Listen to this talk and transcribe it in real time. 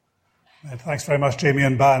Thanks very much, Jamie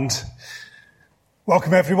and band.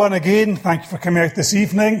 Welcome everyone again. Thank you for coming out this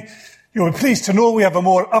evening. You'll be pleased to know we have a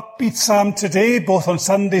more upbeat psalm today, both on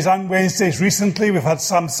Sundays and Wednesdays recently. We've had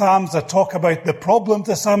some psalms that talk about the problem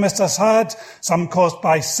the psalmist has had, some caused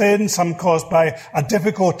by sin, some caused by a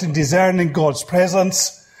difficulty in discerning God's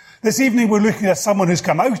presence. This evening we're looking at someone who's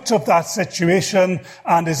come out of that situation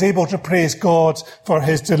and is able to praise God for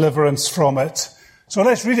his deliverance from it. So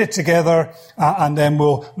let's read it together and then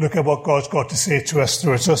we'll look at what God's got to say to us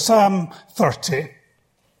through it. So Psalm 30.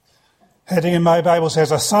 Heading in my Bible says,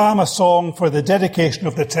 a psalm, a song for the dedication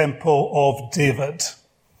of the temple of David.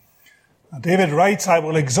 And David writes, I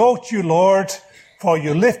will exalt you, Lord, for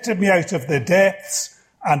you lifted me out of the depths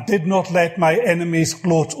and did not let my enemies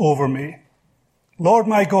gloat over me. Lord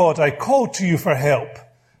my God, I called to you for help,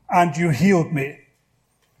 and you healed me.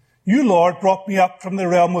 You, Lord, brought me up from the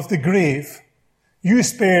realm of the grave. You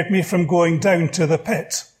spared me from going down to the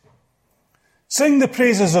pit. Sing the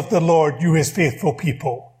praises of the Lord, you his faithful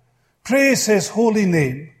people. Praise his holy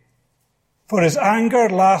name. For his anger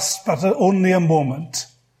lasts but only a moment,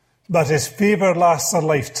 but his favour lasts a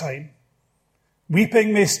lifetime.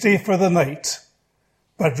 Weeping may stay for the night,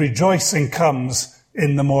 but rejoicing comes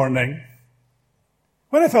in the morning.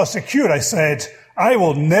 When I felt secure, I said, I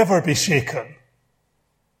will never be shaken.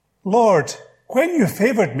 Lord, when you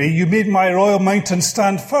favoured me, you made my royal mountain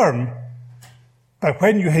stand firm. But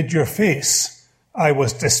when you hid your face, I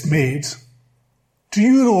was dismayed. To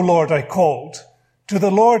you, O Lord, I called. To the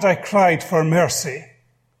Lord I cried for mercy.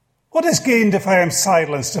 What is gained if I am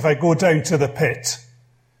silenced, if I go down to the pit?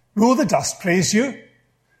 Will the dust praise you?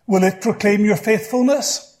 Will it proclaim your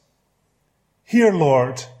faithfulness? Hear,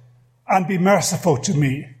 Lord, and be merciful to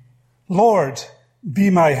me. Lord, be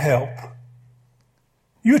my help.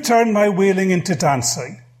 You turned my wailing into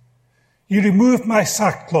dancing. You removed my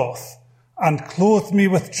sackcloth and clothed me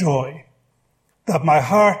with joy, that my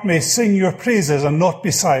heart may sing your praises and not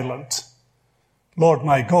be silent. Lord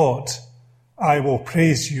my God, I will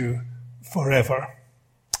praise you forever.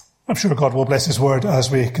 I'm sure God will bless his word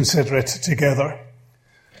as we consider it together.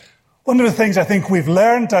 One of the things I think we've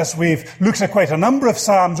learned as we've looked at quite a number of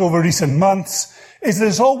psalms over recent months is that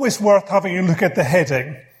it's always worth having a look at the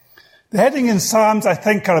heading. The heading in Psalms, I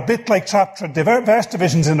think, are a bit like chapter verse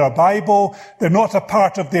divisions in our Bible. They're not a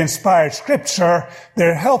part of the inspired scripture.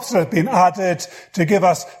 They're helps that have been added to give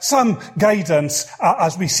us some guidance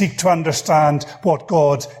as we seek to understand what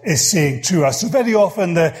God is saying to us. So very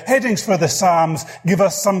often the headings for the Psalms give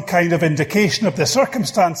us some kind of indication of the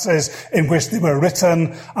circumstances in which they were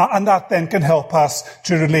written, and that then can help us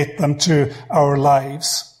to relate them to our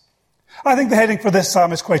lives. I think the heading for this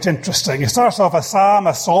psalm is quite interesting. It starts off a psalm,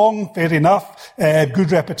 a song, fair enough,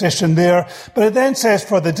 good repetition there. But it then says,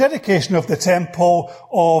 for the dedication of the temple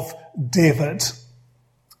of David.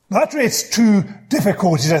 That raises two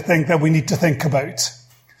difficulties, I think, that we need to think about.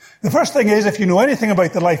 The first thing is, if you know anything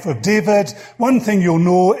about the life of David, one thing you'll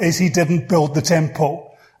know is he didn't build the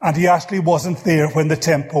temple. And he actually wasn't there when the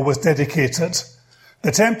temple was dedicated.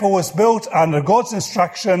 The temple was built under God's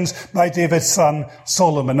instructions by David's son,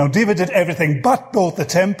 Solomon. Now, David did everything but build the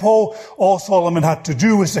temple. All Solomon had to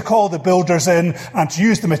do was to call the builders in and to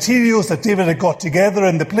use the materials that David had got together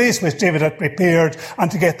in the place which David had prepared and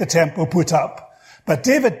to get the temple put up. But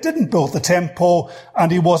David didn't build the temple,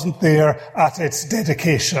 and he wasn't there at its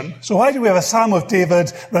dedication. So why do we have a psalm of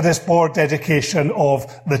David that is for dedication of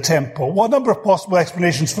the temple? Well, a number of possible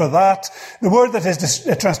explanations for that. The word that is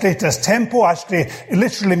translated as temple actually it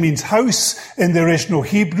literally means house in the original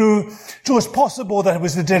Hebrew. So it's possible that it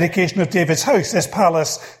was the dedication of David's house, this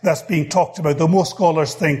palace that's being talked about, though most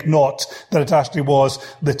scholars think not, that it actually was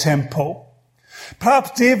the temple.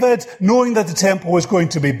 Perhaps David, knowing that the temple was going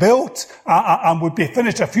to be built and would be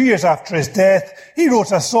finished a few years after his death, he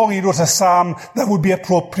wrote a song, he wrote a psalm that would be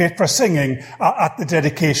appropriate for singing at the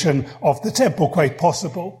dedication of the temple, quite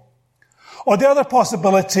possible. Or the other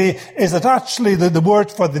possibility is that actually the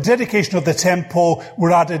words for the dedication of the temple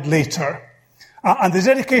were added later. And the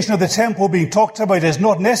dedication of the temple being talked about is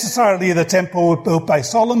not necessarily the temple built by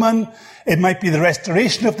Solomon. It might be the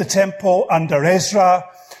restoration of the temple under Ezra.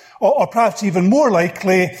 Or perhaps even more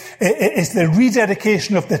likely is the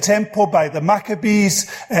rededication of the temple by the Maccabees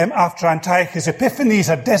after Antiochus Epiphanes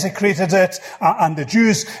had desecrated it and the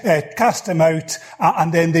Jews cast him out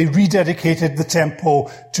and then they rededicated the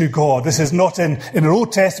temple to God. This is not in our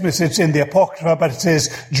Old Testament, it's in the Apocrypha, but it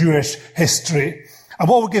is Jewish history. And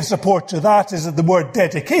what will give support to that is that the word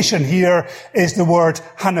dedication here is the word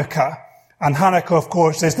Hanukkah. And Hanukkah, of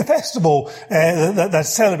course, is the festival that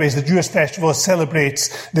celebrates, the Jewish festival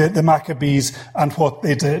celebrates the Maccabees and what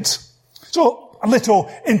they did. So, a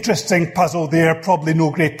little interesting puzzle there, probably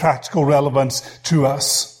no great practical relevance to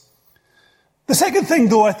us. The second thing,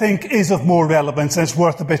 though, I think is of more relevance and it's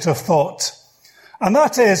worth a bit of thought. And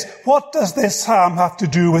that is, what does this psalm have to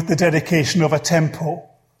do with the dedication of a temple?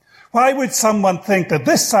 Why would someone think that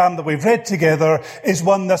this psalm that we've read together is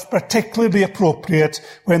one that's particularly appropriate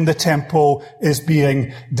when the temple is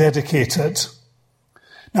being dedicated?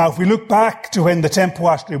 Now, if we look back to when the temple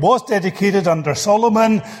actually was dedicated under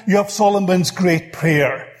Solomon, you have Solomon's great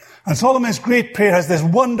prayer. And Solomon's great prayer has this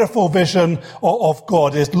wonderful vision of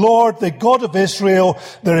God. It's, Lord, the God of Israel,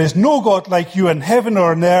 there is no God like you in heaven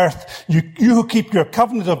or on earth. You who keep your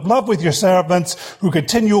covenant of love with your servants, who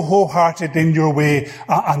continue wholehearted in your way,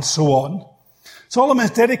 and so on.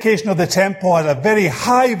 Solomon's dedication of the temple had a very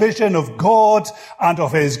high vision of God and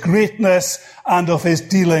of his greatness and of his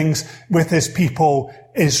dealings with his people,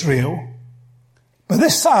 Israel. But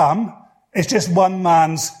this psalm is just one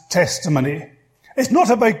man's testimony. It's not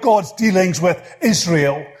about God's dealings with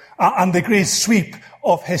Israel and the great sweep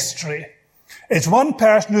of history. It's one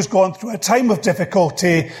person who's gone through a time of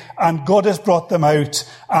difficulty and God has brought them out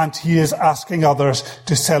and he is asking others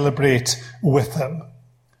to celebrate with him.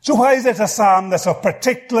 So why is it a psalm that's of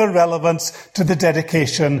particular relevance to the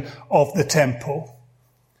dedication of the temple?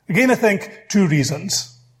 Again, I think two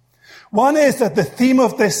reasons. One is that the theme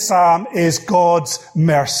of this psalm is God's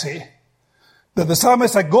mercy. That the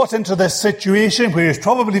psalmist had got into this situation where he was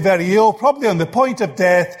probably very ill, probably on the point of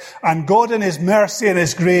death, and God in his mercy and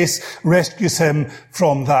his grace rescues him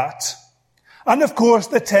from that. And of course,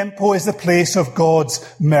 the temple is the place of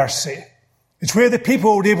God's mercy. It's where the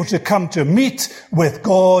people were able to come to meet with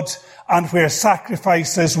God and where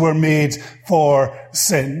sacrifices were made for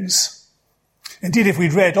sins. Indeed, if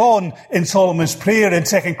we'd read on in Solomon's prayer in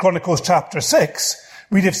 2 Chronicles chapter 6,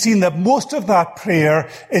 we'd have seen that most of that prayer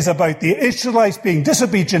is about the Israelites being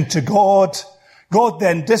disobedient to God. God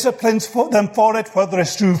then disciplines them for it, whether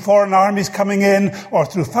it's through foreign armies coming in or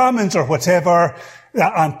through famines or whatever.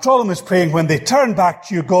 And Solomon's praying, when they turn back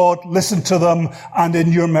to you, God, listen to them and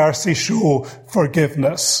in your mercy show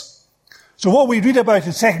forgiveness. So what we read about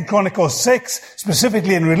in 2 Chronicles 6,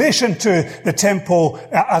 specifically in relation to the temple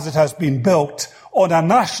as it has been built on a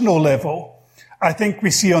national level, I think we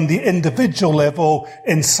see on the individual level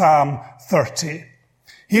in Psalm 30.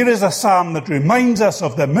 Here is a psalm that reminds us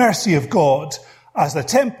of the mercy of God, as the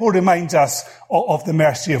temple reminds us of the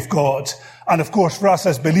mercy of God. And of course, for us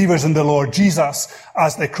as believers in the Lord Jesus,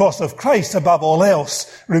 as the cross of Christ above all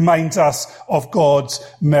else reminds us of God's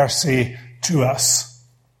mercy to us.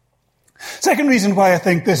 Second reason why I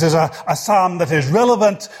think this is a psalm that is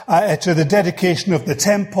relevant to the dedication of the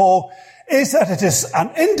temple is that it is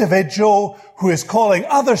an individual who is calling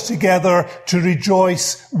others together to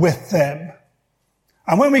rejoice with them.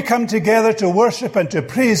 And when we come together to worship and to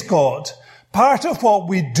praise God, part of what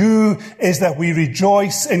we do is that we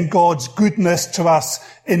rejoice in God's goodness to us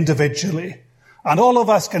individually. And all of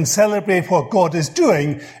us can celebrate what God is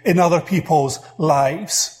doing in other people's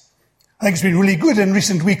lives. I think it's been really good in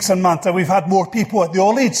recent weeks and months that we've had more people at the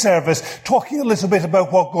all-age service talking a little bit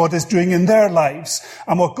about what God is doing in their lives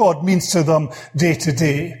and what God means to them day to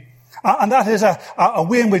day. And that is a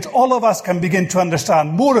way in which all of us can begin to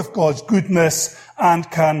understand more of God's goodness and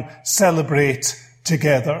can celebrate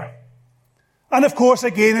together. And of course,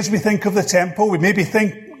 again, as we think of the temple, we maybe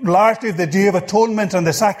think largely of the Day of Atonement and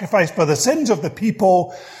the sacrifice for the sins of the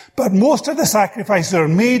people, but most of the sacrifices that are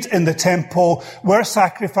made in the temple were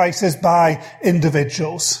sacrifices by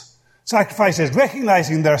individuals. Sacrifices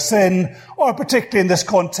recognizing their sin, or particularly in this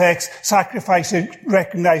context, sacrifices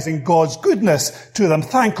recognizing God's goodness to them,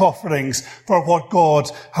 thank offerings for what God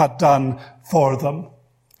had done for them.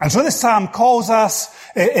 And so this psalm calls us,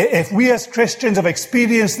 if we as Christians have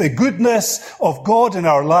experienced the goodness of God in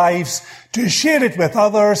our lives, to share it with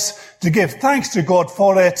others, to give thanks to God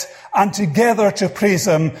for it, and together to praise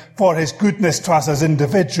Him for His goodness to us as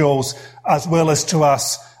individuals, as well as to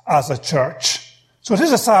us as a church. So it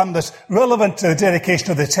is a psalm that's relevant to the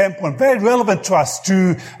dedication of the temple and very relevant to us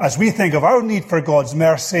too, as we think of our need for God's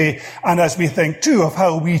mercy and as we think too of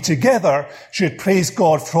how we together should praise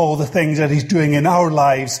God for all the things that He's doing in our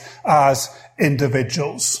lives as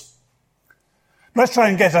individuals. Let's try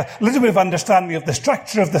and get a little bit of understanding of the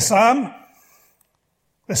structure of the psalm.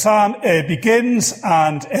 The psalm begins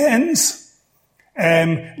and ends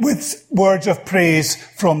with words of praise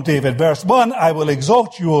from David. Verse 1, I will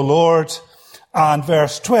exalt you, O Lord. And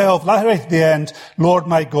verse 12, right at the end, Lord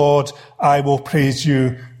my God, I will praise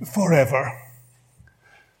you forever.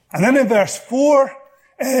 And then in verse 4,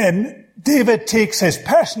 David takes his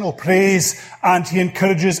personal praise and he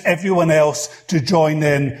encourages everyone else to join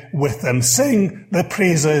in with him. Sing the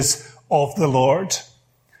praises of the Lord.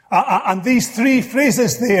 And these three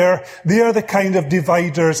phrases there, they are the kind of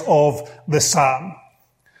dividers of the psalm.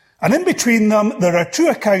 And in between them, there are two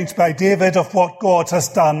accounts by David of what God has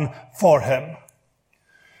done for him.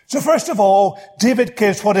 So first of all, David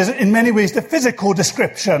gives what is in many ways the physical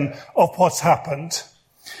description of what's happened.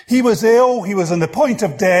 He was ill, he was on the point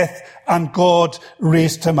of death, and God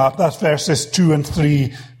raised him up. That's verses 2 and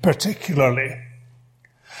 3 particularly.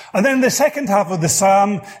 And then in the second half of the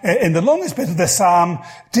psalm, in the longest bit of the psalm,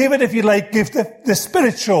 David, if you like, gives the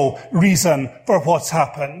spiritual reason for what's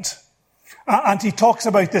happened. And he talks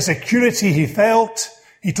about the security he felt.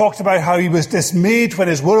 He talked about how he was dismayed when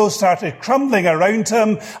his world started crumbling around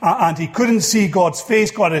him and he couldn't see God's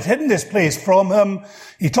face. God had hidden his place from him.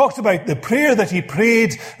 He talked about the prayer that he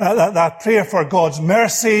prayed, that prayer for God's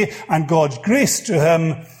mercy and God's grace to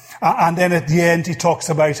him. And then at the end, he talks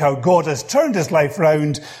about how God has turned his life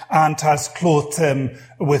round and has clothed him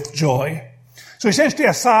with joy. So essentially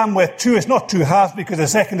a psalm with two, it's not two halves because the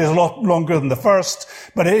second is a lot longer than the first,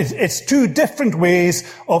 but it's two different ways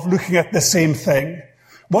of looking at the same thing.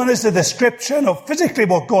 One is the description of physically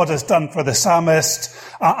what God has done for the psalmist,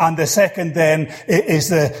 and the second then is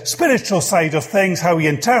the spiritual side of things, how he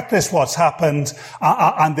interprets what's happened,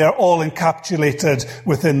 and they're all encapsulated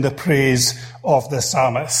within the praise of the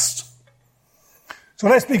psalmist. So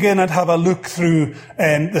let's begin and have a look through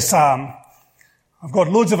the psalm. I've got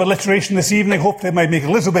loads of alliteration this evening. Hopefully it might make it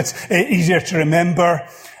a little bit easier to remember.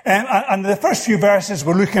 And the first few verses,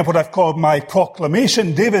 we're looking at what I've called my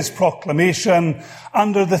proclamation, David's proclamation,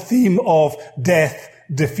 under the theme of death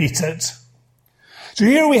defeated. So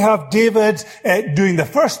here we have David doing the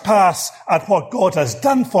first pass at what God has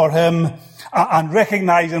done for him and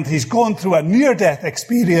recognizing that he's gone through a near-death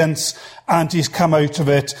experience and he's come out of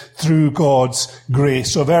it through God's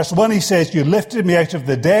grace. So verse 1, he says, "You lifted me out of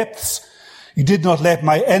the depths. You did not let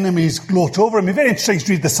my enemies gloat over me." Very interesting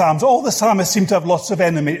to read the Psalms. All the psalmists seem to have lots of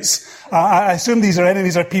enemies. I assume these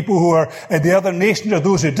enemies are people who are the other nations or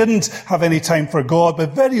those who didn't have any time for God. But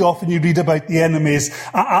very often you read about the enemies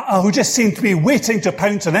who just seem to be waiting to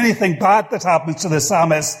pounce on anything bad that happens to the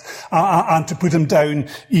psalmist and to put him down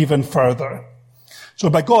even further. So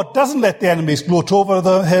but God doesn't let the enemies gloat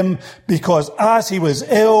over him because as he was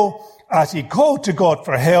ill, as he called to God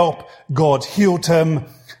for help, God healed him.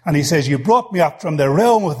 And he says, "You brought me up from the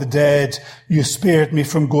realm of the dead. You spared me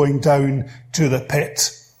from going down to the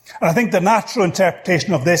pit." And I think the natural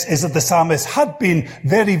interpretation of this is that the psalmist had been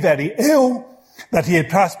very, very ill, that he had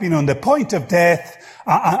perhaps been on the point of death,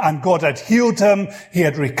 and God had healed him. He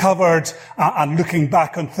had recovered, and looking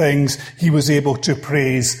back on things, he was able to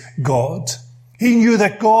praise God. He knew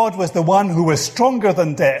that God was the one who was stronger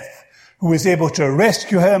than death, who was able to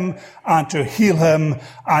rescue him and to heal him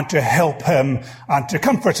and to help him and to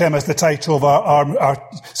comfort him, as the title of our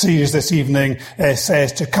series this evening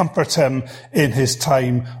says, to comfort him in his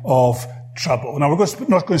time of trouble. Now, we're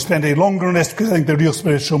not going to spend any longer on this because I think the real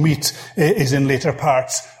spiritual meat is in later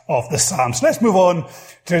parts of the psalm. So let's move on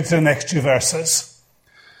to the next two verses.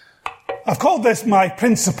 I've called this my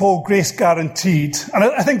principle, grace guaranteed. And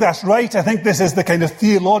I think that's right. I think this is the kind of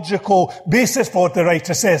theological basis for what the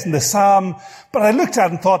writer says in the psalm. But I looked at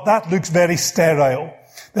it and thought that looks very sterile.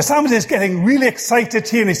 The psalmist is getting really excited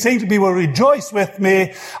here and he's saying to people, "Rejoice with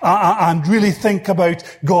me," and really think about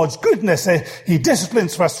God's goodness. He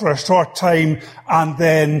disciplines us for a short time and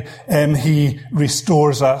then he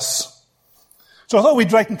restores us. So I thought we'd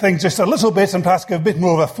brighten things just a little bit and perhaps give a bit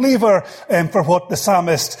more of a flavour for what the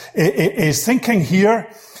psalmist is thinking here.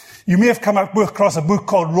 You may have come across a book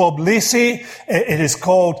called Rob Lacey. It is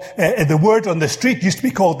called The Word on the Street. It used to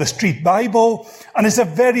be called The Street Bible. And it's a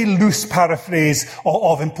very loose paraphrase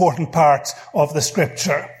of important parts of the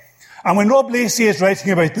Scripture. And when Rob Lacey is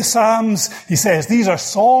writing about the Psalms, he says, these are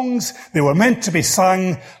songs, they were meant to be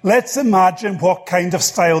sung. Let's imagine what kind of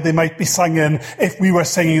style they might be sung in if we were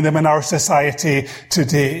singing them in our society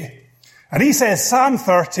today. And he says Psalm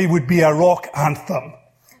 30 would be a rock anthem.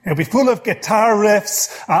 It'll be full of guitar riffs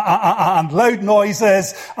and loud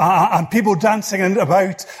noises and people dancing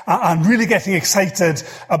about and really getting excited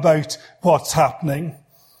about what's happening.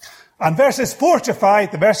 And verses 4 to 5,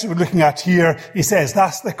 the verses we're looking at here, he says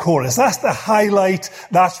that's the chorus, that's the highlight,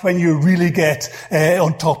 that's when you really get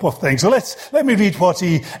on top of things. So let me read what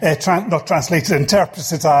he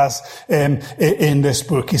interprets it as in this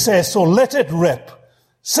book. He says, "So let it rip,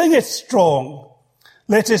 sing it strong.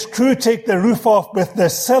 Let his crew take the roof off with their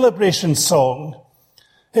celebration song.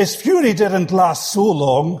 His fury didn't last so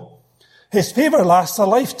long. His favor lasts a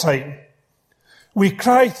lifetime. We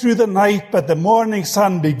cry through the night, but the morning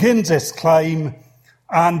sun begins its climb,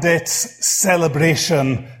 and it's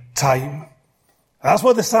celebration time." That's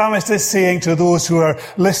what the psalmist is saying to those who are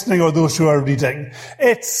listening or those who are reading.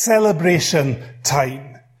 It's celebration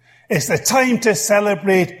time. It's the time to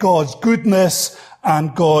celebrate God's goodness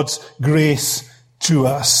and God's grace to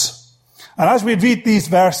us. And as we read these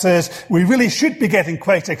verses, we really should be getting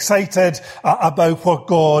quite excited about what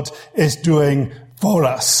God is doing for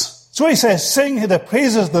us. So he says, sing the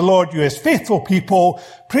praises of the Lord, you his faithful people,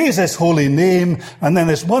 praise his holy name. And then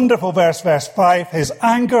this wonderful verse 5, his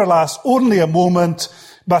anger lasts only a moment,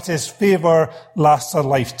 but his favour lasts a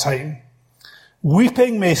lifetime.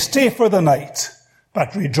 Weeping may stay for the night,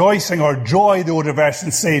 but rejoicing, or joy, the older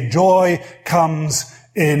versions say, joy comes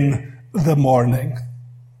in the morning.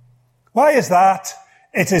 Why is that?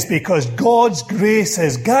 It is because God's grace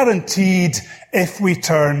is guaranteed if we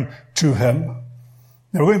turn to him.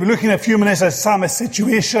 Now, we're going to be looking at a few minutes at the psalmist's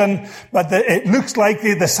situation, but it looks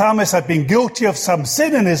likely the psalmist had been guilty of some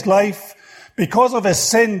sin in his life. Because of his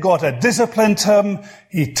sin, God had disciplined him.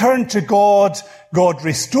 He turned to God. God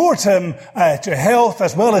restored him to health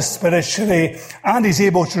as well as spiritually, and he's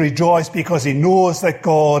able to rejoice because he knows that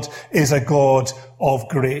God is a God of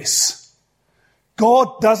grace.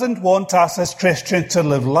 God doesn't want us as Christians to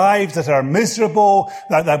live lives that are miserable,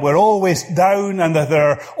 that we're always down, and that there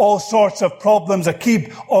are all sorts of problems that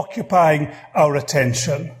keep occupying our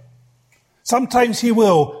attention. Sometimes he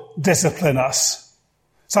will discipline us.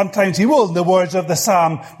 Sometimes he will, in the words of the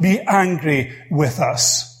psalm, be angry with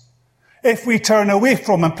us. If we turn away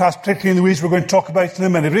from him, perhaps particularly in the ways we're going to talk about in a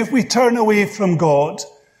minute, if we turn away from God,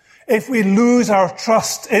 if we lose our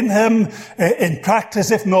trust in him, in practice,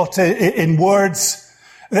 if not in words,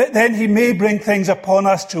 then he may bring things upon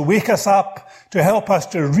us to wake us up, to help us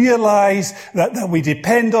to realize that we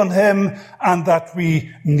depend on him and that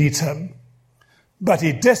we need him. But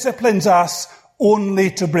he disciplines us only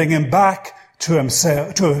to bring him back to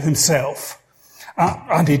himself.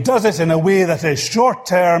 And he does it in a way that is short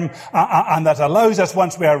term and that allows us,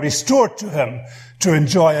 once we are restored to him, to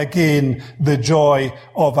enjoy again the joy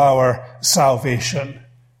of our salvation.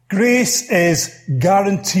 Grace is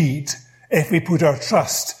guaranteed if we put our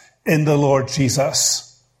trust in the Lord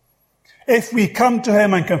Jesus. If we come to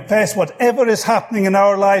him and confess whatever is happening in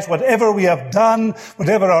our lives, whatever we have done,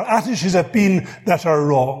 whatever our attitudes have been that are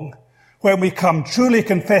wrong, when we come truly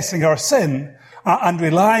confessing our sin and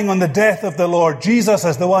relying on the death of the Lord Jesus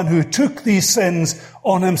as the one who took these sins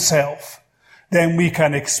on himself, then we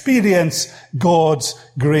can experience God's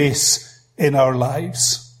grace in our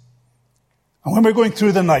lives. And when we're going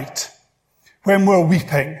through the night, when we're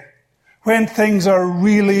weeping, when things are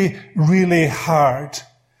really, really hard,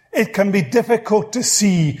 it can be difficult to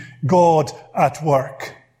see God at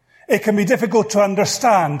work. It can be difficult to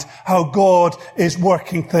understand how God is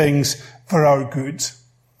working things for our good.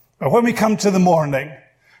 But when we come to the morning,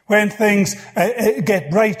 when things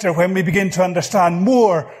get brighter, when we begin to understand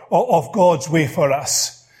more of God's way for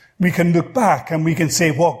us, we can look back and we can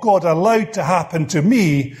say, what God allowed to happen to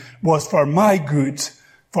me was for my good,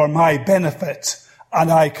 for my benefit,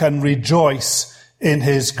 and I can rejoice in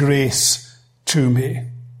his grace to me.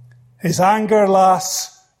 His anger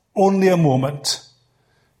lasts only a moment,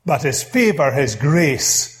 but his favour, his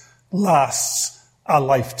grace, lasts a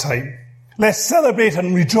lifetime. Let's celebrate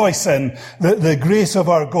and rejoice in the grace of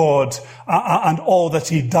our God and all that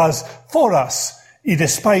he does for us,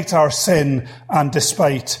 despite our sin and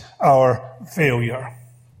despite our failure.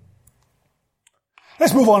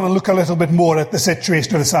 Let's move on and look a little bit more at the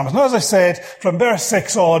situation of the psalmist. Now, as I said, from verse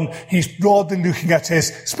 6 on, he's broadly looking at his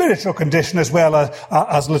spiritual condition as well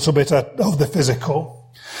as a little bit of the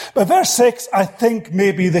physical. But verse 6, I think,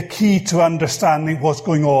 may be the key to understanding what's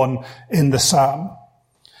going on in the psalm.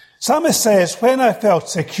 Psalmist says, when I felt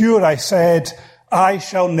secure, I said, I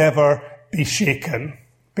shall never be shaken.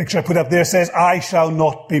 Picture I put up there says, I shall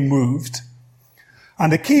not be moved.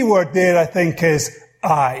 And the key word there, I think, is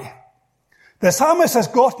I. The psalmist has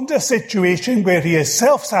gotten to a situation where he is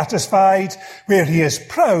self-satisfied, where he is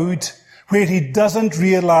proud, where he doesn't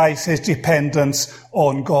realize his dependence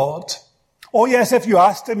on God. Oh yes, if you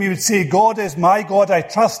asked him, he would say, God is my God, I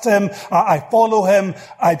trust him, I follow him,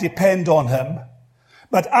 I depend on him.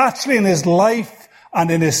 But actually in his life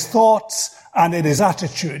and in his thoughts and in his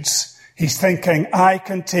attitudes, he's thinking, I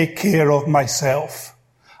can take care of myself.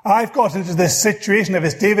 I've got into this situation, if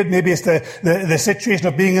it's David, maybe it's the situation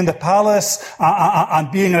of being in the palace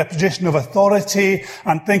and being in a position of authority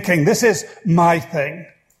and thinking, this is my thing.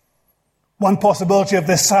 One possibility of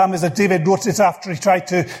this psalm is that David wrote it after he tried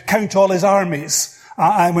to count all his armies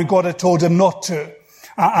and when God had told him not to.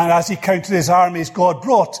 And as he counted his armies, God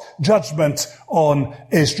brought judgment on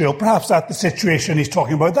Israel. Perhaps that's the situation he's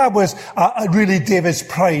talking about. That was really David's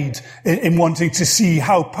pride in wanting to see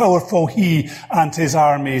how powerful he and his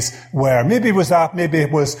armies were. Maybe it was that, maybe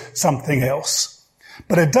it was something else.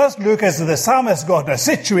 But it does look as though the psalmist got in a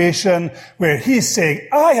situation where he's saying,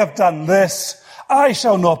 I have done this, I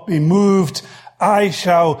shall not be moved, I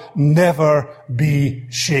shall never be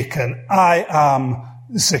shaken. I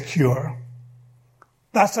am secure.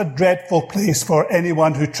 That's a dreadful place for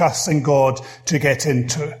anyone who trusts in God to get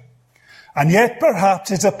into. And yet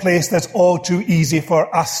perhaps it's a place that's all too easy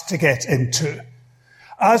for us to get into.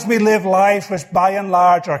 As we live lives which by and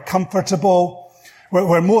large are comfortable,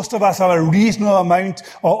 where most of us have a reasonable amount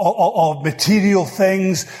of material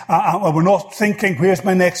things, and we're not thinking, where's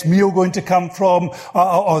my next meal going to come from,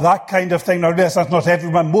 or that kind of thing. Now, yes, that's not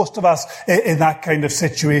everyone, most of us in that kind of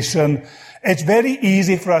situation. It's very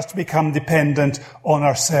easy for us to become dependent on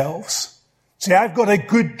ourselves. Say, I've got a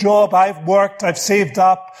good job, I've worked, I've saved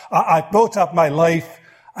up, I've built up my life,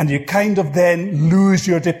 and you kind of then lose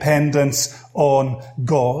your dependence on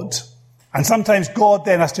God. And sometimes God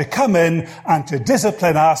then has to come in and to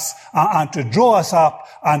discipline us and to draw us up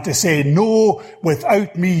and to say, no,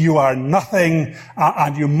 without me you are nothing,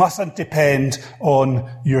 and you mustn't depend on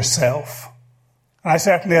yourself. And I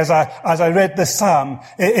certainly, as I read this psalm,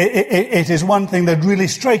 it is one thing that really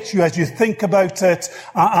strikes you as you think about it,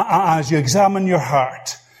 as you examine your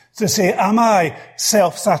heart, to say, am I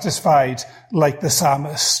self-satisfied like the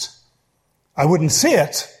psalmist? I wouldn't say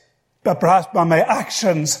it, but perhaps by my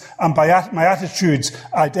actions and by my attitudes,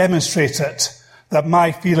 I demonstrate it, that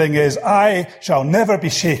my feeling is, I shall never be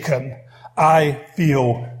shaken. I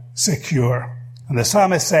feel secure. And the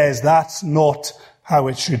psalmist says that's not how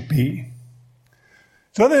it should be.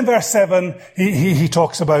 So then in verse 7, he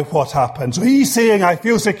talks about what happened. So he's saying, I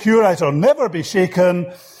feel secure, I shall never be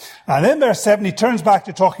shaken. And in verse 7, he turns back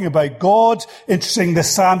to talking about God. Interesting,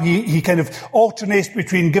 this psalm, he kind of alternates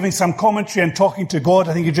between giving some commentary and talking to God.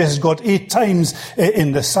 I think he addresses God 8 times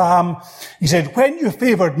in the psalm. He said, when you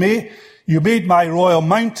favored me, you made my royal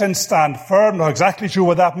mountain stand firm. Not exactly sure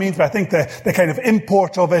what that means, but I think the kind of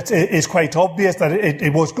import of it is quite obvious, that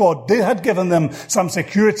it was God had given them some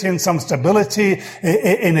security and some stability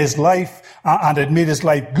in his life, and it made his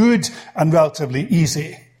life good and relatively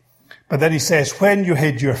easy. But then he says, when you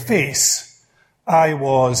hid your face, I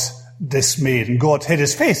was dismayed. And God hid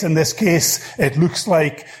his face. In this case, it looks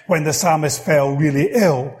like when the psalmist fell really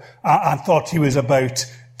ill and thought he was about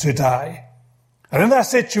to die. And in that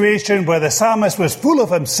situation where the psalmist was full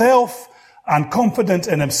of himself and confident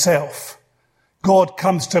in himself, God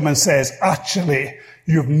comes to him and says, actually,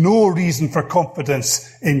 you have no reason for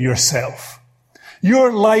confidence in yourself.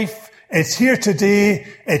 Your life, it's here today,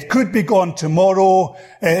 it could be gone tomorrow,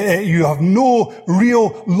 you have no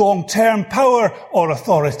real long-term power or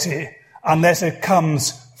authority unless it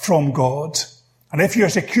comes from God. And if your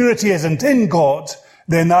security isn't in God,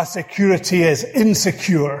 then that security is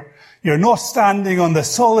insecure. You're not standing on the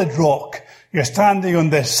solid rock. You're standing on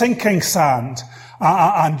the sinking sand,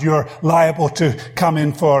 and you're liable to come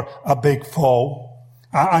in for a big fall.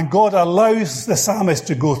 And God allows the psalmist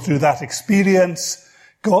to go through that experience.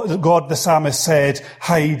 God, the psalmist said,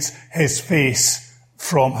 hides his face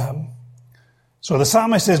from him. So the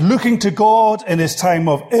psalmist is looking to God in his time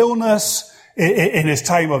of illness, in his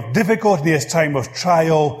time of difficulty, in his time of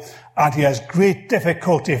trial, and he has great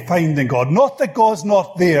difficulty finding God. Not that God's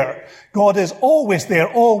not there. God is always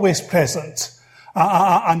there, always present.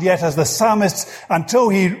 And yet as the psalmist, until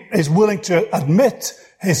he is willing to admit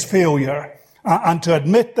his failure and to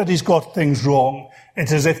admit that he's got things wrong,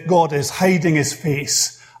 it's as if God is hiding his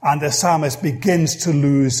face, and the psalmist begins to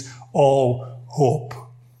lose all hope.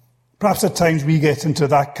 Perhaps at times we get into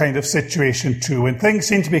that kind of situation too, when things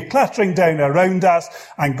seem to be clattering down around us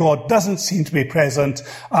and God doesn't seem to be present,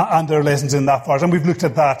 and there are lessons in that for us. And we've looked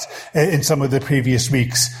at that in some of the previous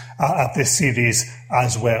weeks of this series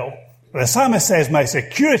as well. The psalmist says, my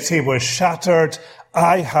security was shattered.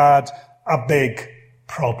 I had a big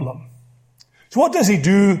problem. So what does he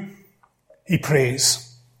do? He prays.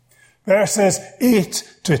 Verses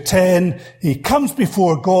 8 to 10, he comes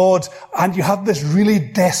before God, and you have this really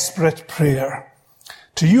desperate prayer.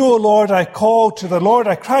 To you, O Lord, I called. To the Lord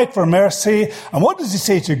I cried for mercy. And what does he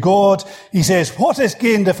say to God? He says, what is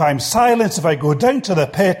gained if I'm silenced, if I go down to the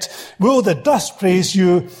pit? Will the dust praise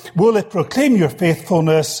you? Will it proclaim your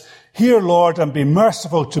faithfulness? Hear, Lord, and be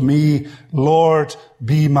merciful to me. Lord,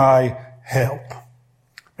 be my help.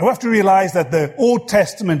 Now, we have to realize that the Old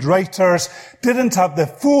Testament writers didn't have the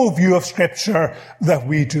full view of Scripture that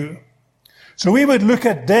we do. So we would look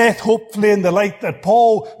at death, hopefully, in the light that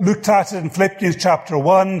Paul looked at it in Philippians chapter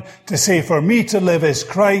 1, to say, for me to live is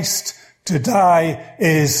Christ, to die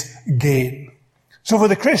is gain. So for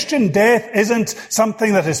the Christian, death isn't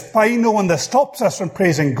something that is final and that stops us from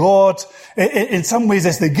praising God. In some ways,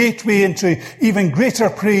 it's the gateway into even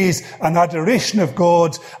greater praise and adoration of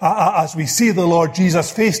God as we see the Lord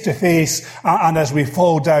Jesus face to face and as we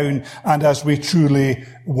fall down and as we truly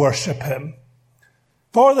worship him.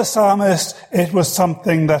 For the psalmist, it was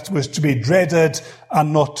something that was to be dreaded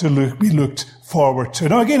and not to be looked forward to.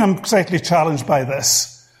 Now again, I'm slightly challenged by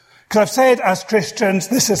this. Because I've said as Christians,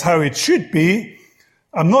 this is how it should be.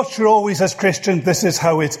 I'm not sure always as Christians this is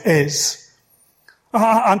how it is.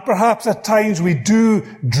 And perhaps at times we do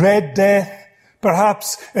dread death.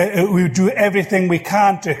 Perhaps we do everything we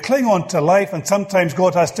can to cling on to life, and sometimes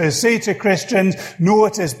God has to say to Christians, no,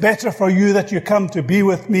 it is better for you that you come to be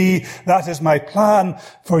with me. That is my plan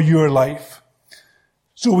for your life.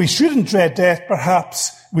 So we shouldn't dread death.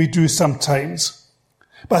 Perhaps we do sometimes.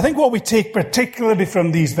 But I think what we take particularly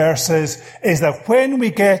from these verses is that when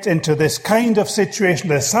we get into this kind of situation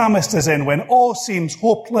the psalmist is in, when all seems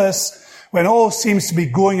hopeless, when all seems to be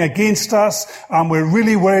going against us, and we're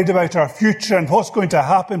really worried about our future and what's going to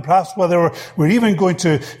happen, perhaps whether we're even going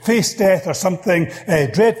to face death or something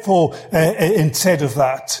dreadful instead of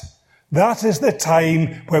that. That is the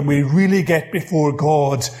time when we really get before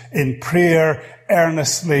God in prayer,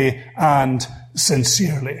 earnestly and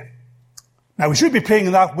sincerely. Now, we should be praying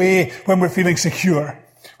in that way when we're feeling secure.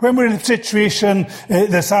 When we're in the situation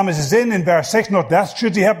the psalmist is in verse 6, not that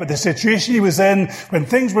should he have, but the situation he was in, when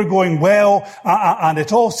things were going well and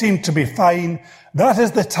it all seemed to be fine, that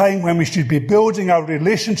is the time when we should be building our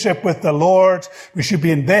relationship with the Lord. We should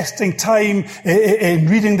be investing time in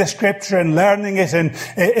reading the scripture and learning it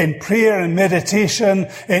in prayer and meditation,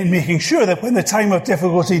 in making sure that when the time of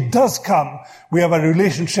difficulty does come, we have a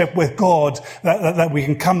relationship with God that we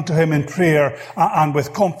can come to him in prayer and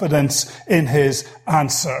with confidence in his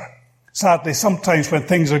answer. Sadly, sometimes when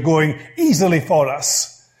things are going easily for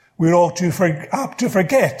us, we're all too apt to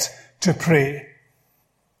forget to pray.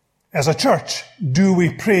 As a church, do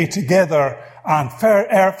we pray together and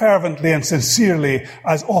fervently and sincerely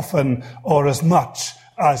as often or as much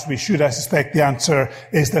as we should? I suspect the answer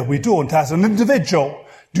is that we don't. As an individual,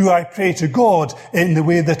 do I pray to God in the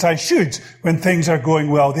way that I should when things are going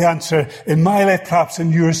well? The answer in my life, perhaps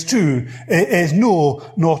in yours too, is no,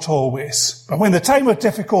 not always. But when the time of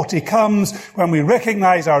difficulty comes, when we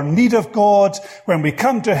recognize our need of God, when we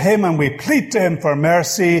come to him and we plead to him for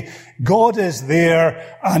mercy, God is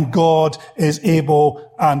there and God is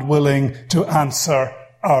able and willing to answer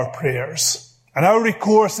our prayers. And our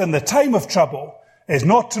recourse in the time of trouble is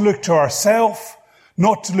not to look to ourselves,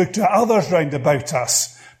 not to look to others round about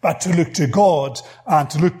us, but to look to God and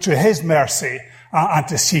to look to his mercy and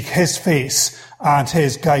to seek his face and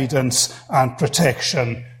his guidance and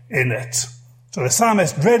protection in it. So the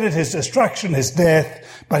psalmist dreaded his destruction, his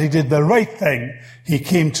death, but he did the right thing. He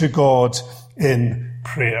came to God in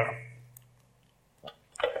prayer.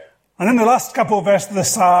 And in the last couple of verses of the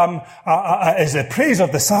psalm is a praise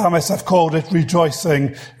of the psalmist. I've called it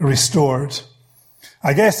Rejoicing Restored.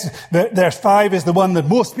 I guess verse 5 is the one that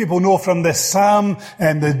most people know from this psalm,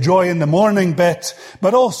 and the joy in the morning bit,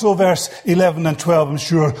 but also verse 11 and 12, I'm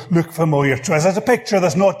sure, look familiar to us. There's a picture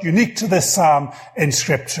that's not unique to this psalm in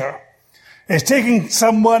Scripture. It's taking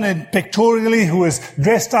someone pictorially who is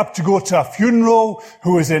dressed up to go to a funeral,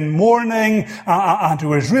 who is in mourning, and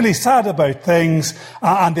who is really sad about things,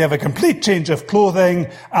 and they have a complete change of clothing,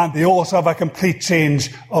 and they also have a complete change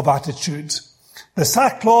of attitude. The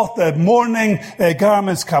sackcloth, the mourning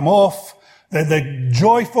garments come off, the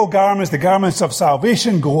joyful garments, the garments of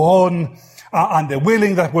salvation go on, and the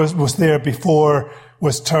wailing that was there before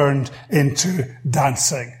was turned into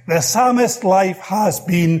dancing. The psalmist's life has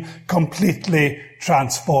been completely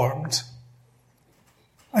transformed.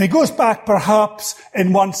 And he goes back perhaps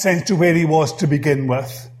in one sense to where he was to begin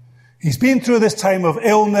with. He's been through this time of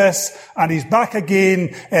illness and he's back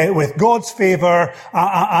again with God's favour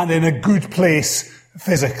and in a good place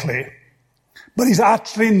physically. But he's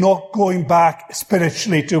actually not going back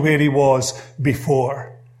spiritually to where he was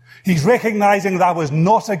before. He's recognizing that was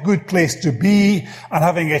not a good place to be, and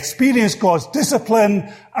having experienced God's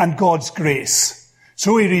discipline and God's grace.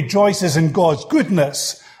 So he rejoices in God's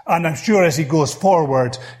goodness, and I'm sure as he goes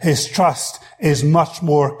forward, his trust is much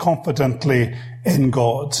more confidently in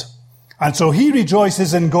God. And so he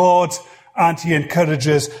rejoices in God, and he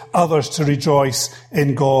encourages others to rejoice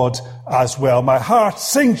in God as well. My heart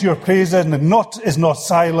sings your praises and is not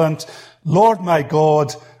silent. Lord my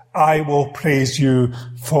God, I will praise you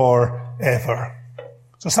forever.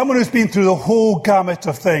 So someone who's been through the whole gamut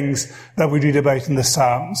of things that we read about in the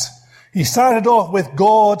Psalms. He started off with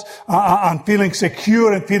God and feeling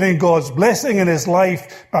secure and feeling God's blessing in his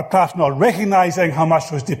life, but perhaps not recognizing how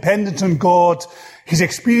much was dependent on God. He's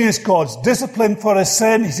experienced God's discipline for his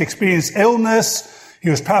sin. He's experienced illness.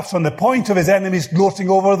 He was perhaps on the point of his enemies gloating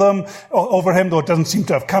over him, though it doesn't seem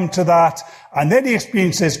to have come to that. And then he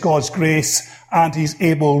experiences God's grace, and he's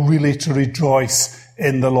able really to rejoice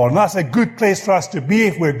in the Lord. And that's a good place for us to be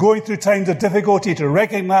if we're going through times of difficulty, to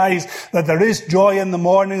recognize that there is joy in the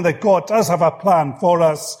morning, that God does have a plan for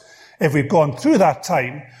us if we've gone through that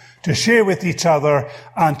time, to share with each other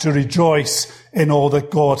and to rejoice in all that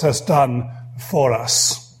God has done for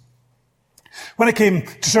us. When I came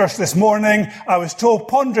to church this morning, I was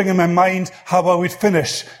pondering in my mind how I would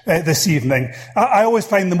finish this evening. I always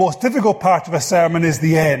find the most difficult part of a sermon is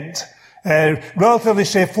the end. Relatively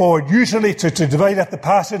straightforward, usually to divide up the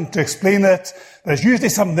passage and to explain it. There's usually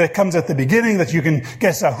something that comes at the beginning that you can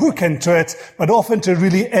get a hook into it, but often to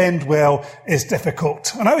really end well is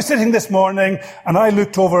difficult. And I was sitting this morning and I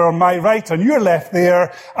looked over on my right, on your left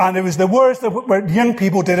there, and it was the words that young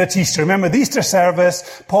people did at Easter. Remember the Easter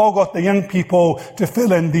service, Paul got the young people to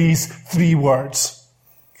fill in these 3 words: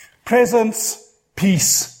 presence,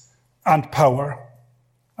 peace, and power.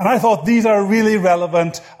 And I thought these are really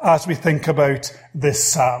relevant as we think about this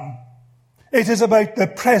psalm. It is about the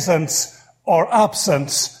presence or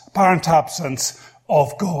absence, apparent absence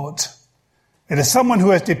of God. It is someone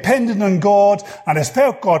who is dependent on God and has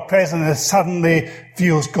felt God present and suddenly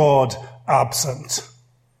feels God absent.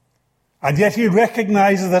 And yet he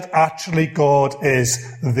recognizes that actually God is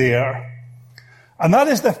there. And that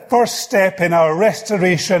is the first step in our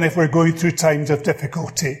restoration if we're going through times of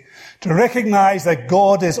difficulty. To recognize that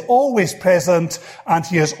God is always present and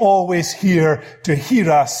he is always here to hear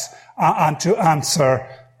us and to answer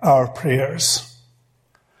our prayers.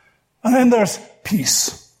 And then there's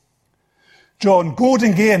peace. John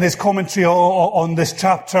Goldingay, in his commentary on this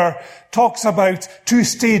chapter, talks about 2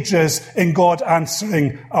 stages in God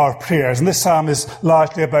answering our prayers. And this psalm is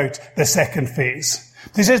largely about the second phase.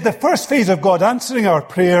 He says the first phase of God answering our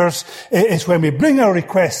prayers is when we bring our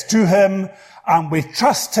requests to him and we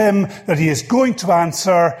trust him that he is going to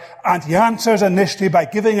answer, and he answers initially by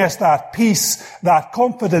giving us that peace, that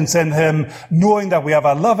confidence in him, knowing that we have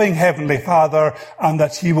a loving heavenly Father and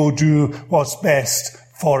that he will do what's best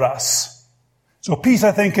for us. So peace,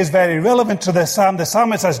 I think, is very relevant to this psalm. The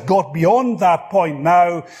psalmist has got beyond that point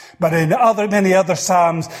now, but in many other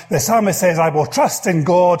psalms, the psalmist says, I will trust in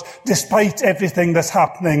God despite everything that's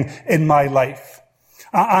happening in my life.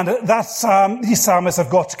 And these psalmists have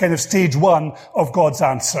got to kind of stage 1 of God's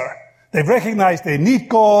answer. They've recognized they need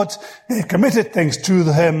God, they've committed things to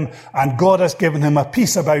him, and God has given him a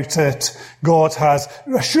peace about it. God has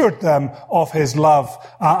assured them of his love,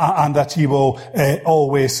 and that he will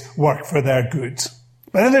always work for their good.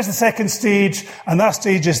 But then there's the second stage, and that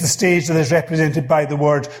stage is the stage that is represented by the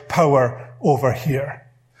word power over here.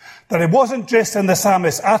 That it wasn't just in the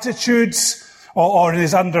psalmist's attitudes, or in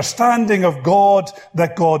his understanding of God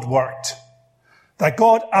that God worked. That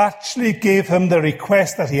God actually gave him the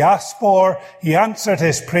request that he asked for. He answered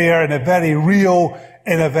his prayer in a very real,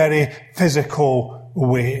 in a very physical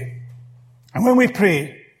way. And when we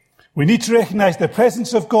pray, we need to recognize the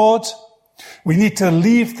presence of God. We need to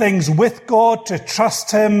leave things with God, to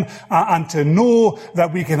trust him, and to know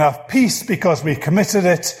that we can have peace because we committed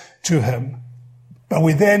it to him. But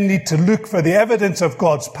we then need to look for the evidence of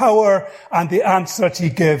God's power and the answer that he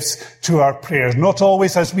gives to our prayers. Not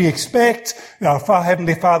always as we expect. Our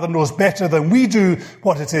Heavenly Father knows better than we do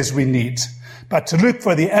what it is we need. But to look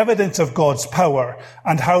for the evidence of God's power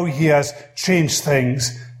and how he has changed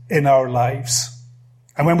things in our lives.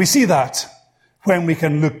 And when we see that, when we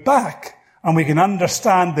can look back and we can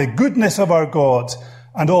understand the goodness of our God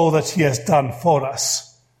and all that he has done for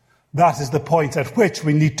us, that is the point at which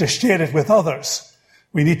we need to share it with others.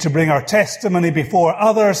 We need to bring our testimony before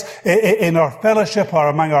others in our fellowship or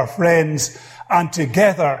among our friends, and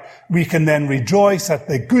together we can then rejoice at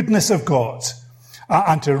the goodness of God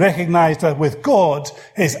and to recognize that with God,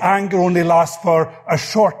 his anger only lasts for a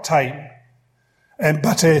short time.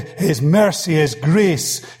 But his mercy, his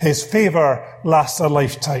grace, his favor lasts a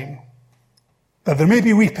lifetime. That there may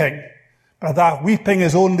be weeping, but that weeping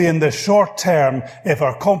is only in the short term if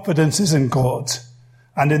our confidence is in God.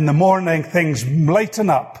 And in the morning, things lighten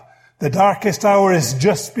up. The darkest hour is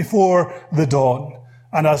just before the dawn.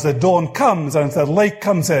 And as the dawn comes and the light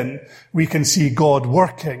comes in, we can see God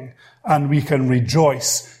working and we can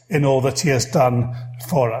rejoice in all that he has done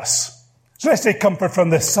for us. So let's take comfort from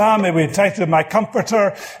this psalm. We entitled My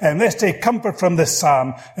Comforter, and let's take comfort from this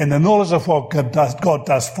psalm in the knowledge of what God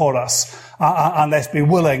does for us. And let's be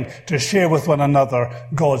willing to share with one another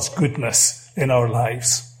God's goodness in our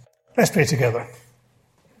lives. Let's pray together.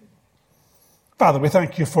 Father, we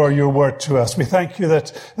thank you for your word to us. We thank you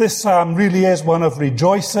that this psalm really is one of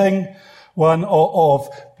rejoicing, one of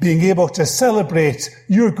being able to celebrate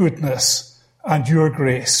your goodness and your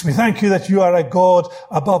grace. We thank you that you are a God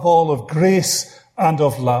above all of grace and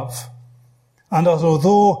of love. And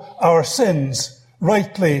although our sins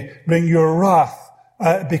rightly bring your wrath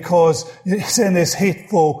because sin is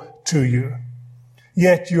hateful to you,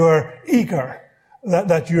 yet you are eager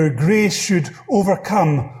that your grace should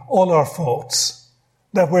overcome all our faults,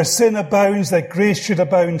 that where sin abounds, that grace should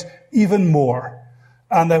abound even more,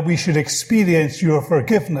 and that we should experience your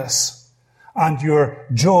forgiveness and your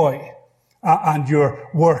joy and your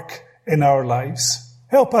work in our lives.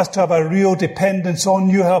 Help us to have a real dependence on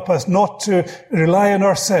you. Help us not to rely on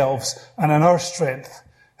ourselves and on our strength.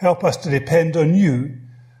 Help us to depend on you,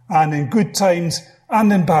 and in good times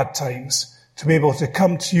and in bad times, to be able to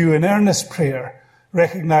come to you in earnest prayer,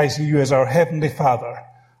 recognizing you as our Heavenly Father,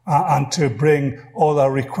 and to bring all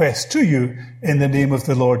our requests to you in the name of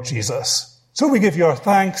the Lord Jesus. So we give you our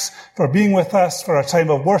thanks for being with us for a time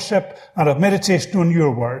of worship and of meditation on your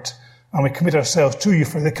word. And we commit ourselves to you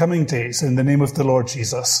for the coming days in the name of the Lord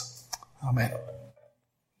Jesus. Amen.